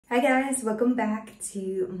guys, welcome back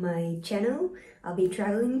to my channel. I'll be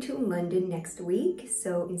traveling to London next week,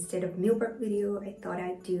 so instead of meal prep video, I thought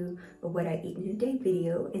I'd do a what I eat in a day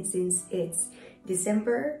video. And since it's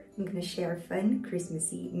December, I'm gonna share fun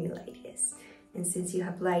Christmassy meal ideas. And since you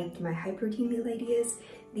have liked my high protein meal ideas,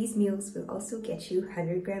 these meals will also get you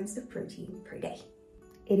 100 grams of protein per day.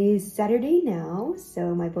 It is Saturday now,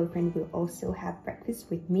 so my boyfriend will also have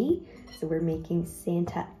breakfast with me. So we're making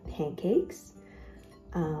Santa pancakes.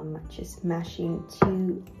 Just mashing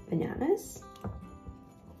 2 bananas.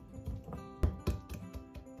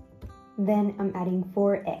 Then I'm adding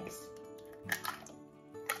 4 eggs.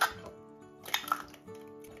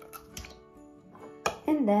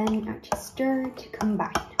 And then I just stir to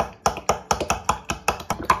combine.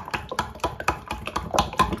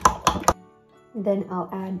 Then I'll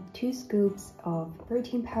add 2 scoops of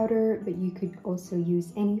protein powder, but you could also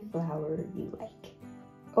use any flour you like.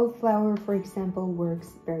 Oat flour, for example,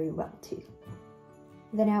 works very well too.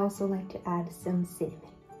 Then I also like to add some cinnamon.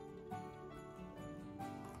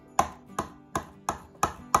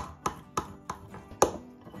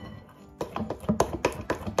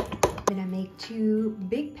 Then I make 2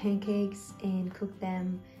 big pancakes and cook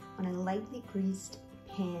them on a lightly greased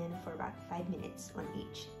pan for about 5 minutes on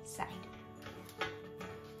each side.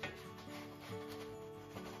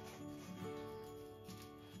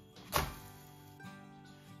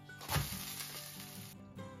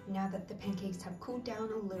 Now that the pancakes have cooled down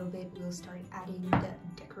a little bit, we'll start adding the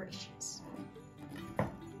decorations.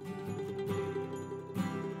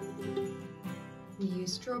 We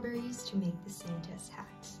use strawberries to make the Santa's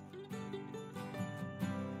hats.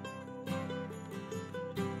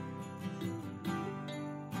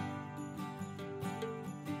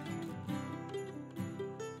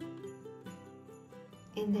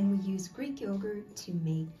 And then we use Greek yogurt to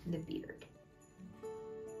make the beard.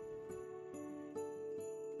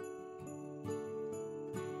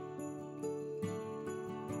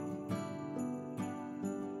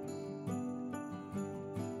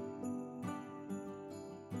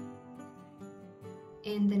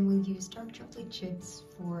 And then we'll use dark chocolate chips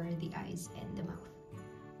for the eyes and the mouth.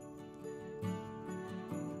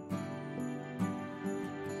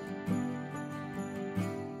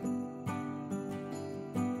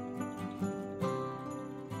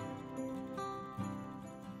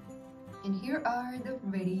 And here are the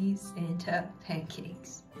ready Santa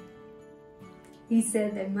pancakes. He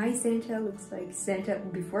said that my Santa looks like Santa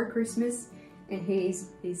before Christmas and his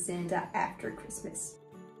is Santa after Christmas.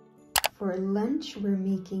 For lunch, we're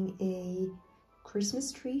making a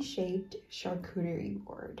Christmas tree shaped charcuterie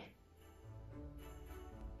board.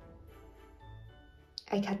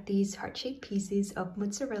 I cut these heart-shaped pieces of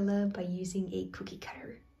mozzarella by using a cookie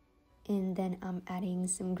cutter. And then I'm adding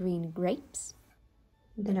some green grapes.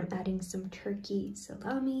 Then I'm adding some turkey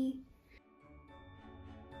salami.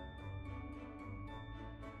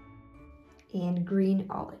 And green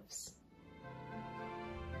olives.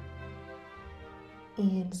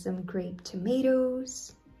 And some grape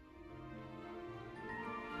tomatoes.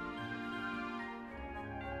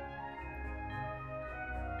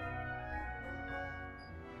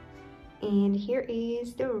 And here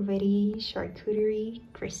is the ready charcuterie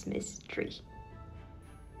Christmas tree.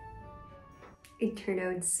 It turned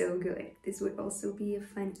out so good. This would also be a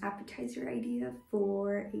fun appetizer idea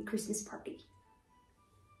for a Christmas party.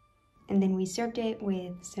 And then we served it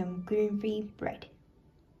with some gluten-free bread.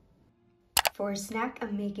 For snack,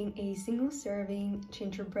 I'm making a single serving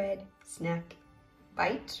gingerbread snack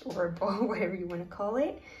bite or ball, whatever you want to call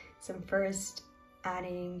it. So I'm first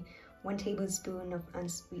adding 1 tablespoon of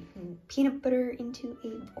unsweetened peanut butter into a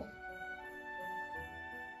bowl.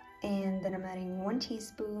 And then I'm adding 1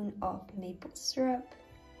 teaspoon of maple syrup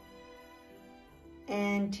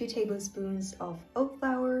and 2 tablespoons of oat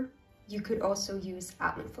flour. You could also use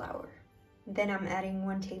almond flour. Then I'm adding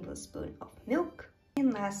 1 tablespoon of milk.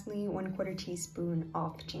 And lastly, 1/4 teaspoon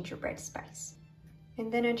of gingerbread spice. And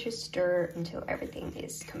then I just stir until everything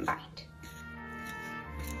is combined.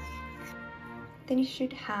 Then you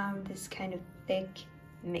should have this kind of thick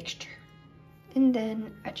mixture. And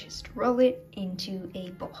then I just roll it into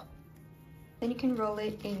a ball. Then you can roll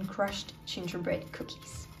it in crushed gingerbread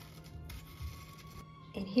cookies.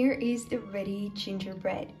 And here is the ready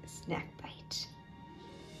gingerbread snack bite.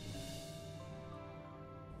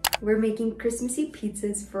 We're making Christmassy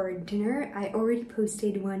pizzas for dinner. I already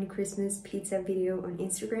posted 1 Christmas pizza video on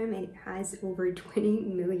Instagram and it has over 20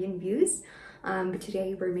 million views. But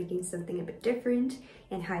today we're making something a bit different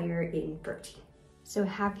and higher in protein. So I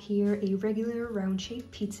have here a regular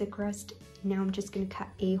round-shaped pizza crust. Now I'm just gonna cut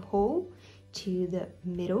a hole to the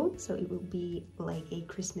middle so it will be like a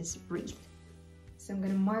Christmas wreath. So So I'm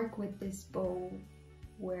gonna mark with this bowl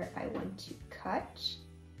where I want to cut.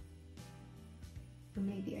 Or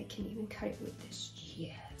maybe I can even cut it with this.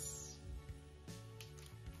 Yes.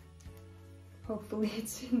 Hopefully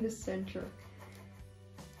it's in the center.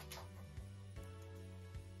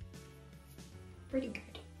 Pretty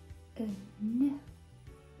good. No,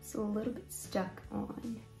 it's a little bit stuck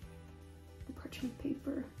on the parchment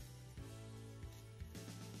paper.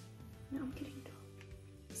 Now I'm getting it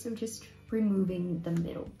off. So I'm just removing the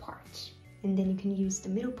middle part. And then you can use the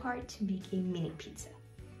middle part to make a mini pizza.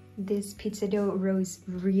 This pizza dough rose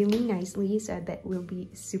really nicely, so I bet it will be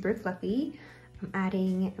super fluffy. I'm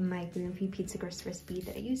adding my gluten-free pizza crust recipe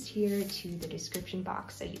that I used here to the description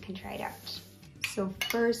box so you can try it out. So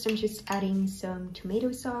first I'm just adding some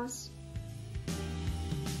tomato sauce.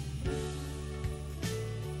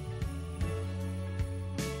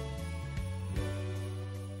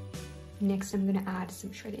 Next I'm gonna add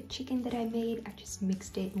some shredded chicken that I made. I just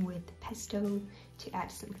mixed it with pesto to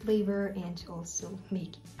add some flavor and to also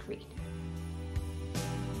make it green.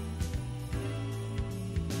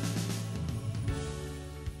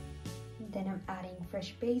 Then I'm adding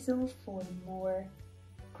fresh basil for more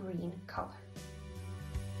green color.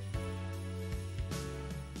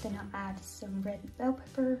 Then I'll add some red bell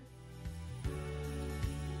pepper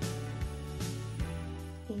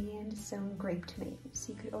and some grape tomatoes.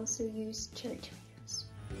 You could also use cherry tomatoes.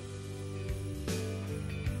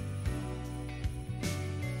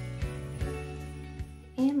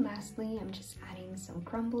 And lastly, I'm just adding some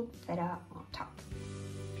crumbled feta on top.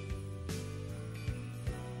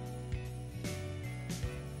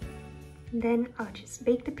 Then I'll just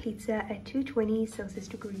bake the pizza at 220 Celsius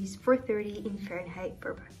degrees 430 in Fahrenheit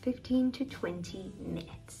for about 15 to 20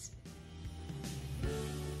 minutes.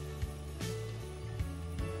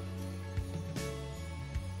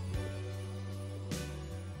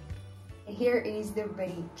 Here is the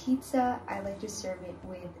ready pizza. I like to serve it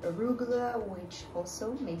with arugula, which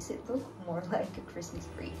also makes it look more like a Christmas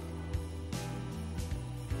wreath.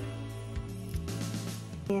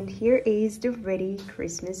 And here is the ready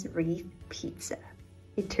Christmas wreath pizza.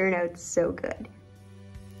 It turned out so good.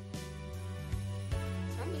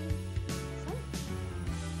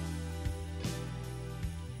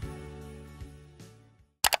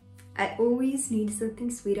 I always need something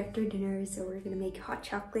sweet after dinner, so we're gonna make hot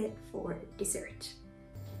chocolate for dessert.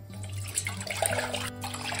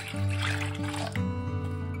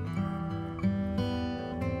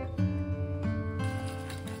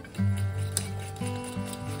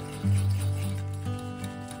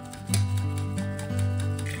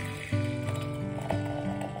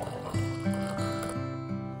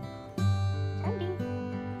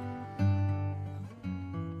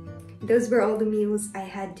 Those were all the meals I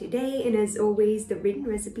had today, and as always, the written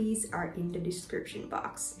recipes are in the description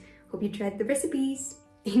box. Hope you tried the recipes.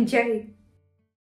 Enjoy!